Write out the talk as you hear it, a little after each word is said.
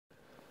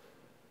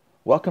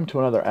Welcome to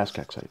another Ask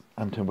Excite.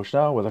 I'm Tim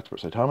Bushnell with Expert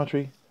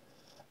Cytometry,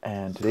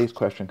 and today's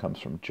question comes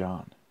from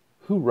John,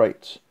 who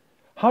writes,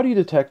 how do you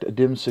detect a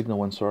dim signal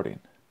when sorting?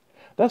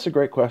 That's a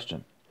great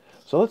question.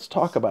 So let's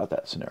talk about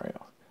that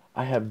scenario.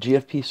 I have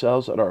GFP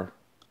cells that are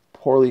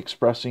poorly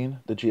expressing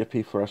the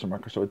GFP fluorescent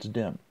marker, so it's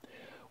dim.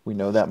 We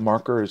know that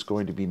marker is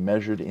going to be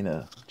measured in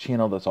a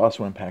channel that's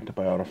also impacted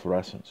by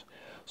autofluorescence.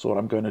 So what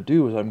I'm going to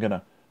do is I'm going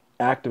to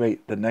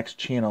activate the next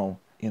channel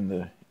in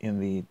the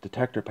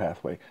detector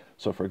pathway.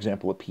 So for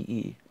example, a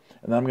PE.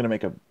 And then I'm going to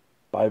make a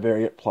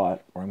bivariate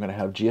plot where I'm going to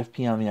have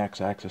GFP on the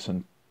x-axis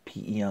and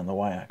PE on the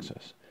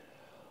y-axis.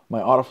 My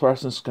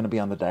autofluorescence is going to be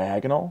on the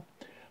diagonal.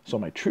 So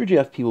my true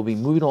GFP will be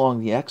moving along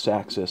the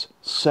x-axis,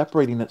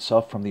 separating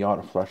itself from the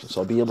autofluorescence.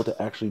 So I'll be able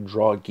to actually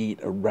draw a gate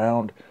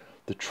around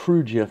the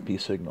true GFP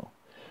signal.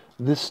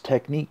 This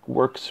technique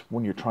works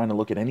when you're trying to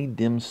look at any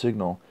dim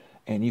signal,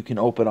 and you can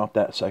open up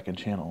that second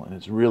channel, and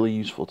it's really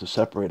useful to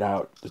separate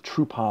out the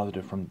true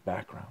positive from the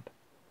background.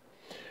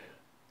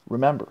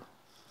 Remember,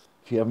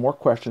 if you have more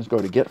questions, go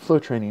to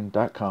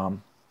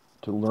getflowtraining.com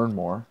to learn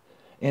more.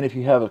 And if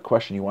you have a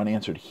question you want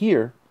answered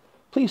here,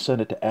 please send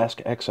it to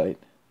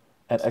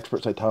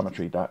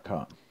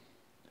askexcite@expertcytometry.com.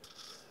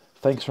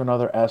 Thanks for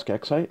another Ask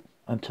Excite.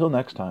 Until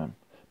next time,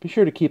 be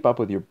sure to keep up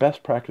with your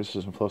best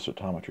practices in flow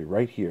cytometry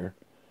right here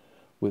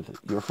with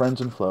your friends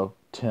in Flow,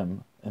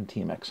 Tim and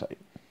Team Excite.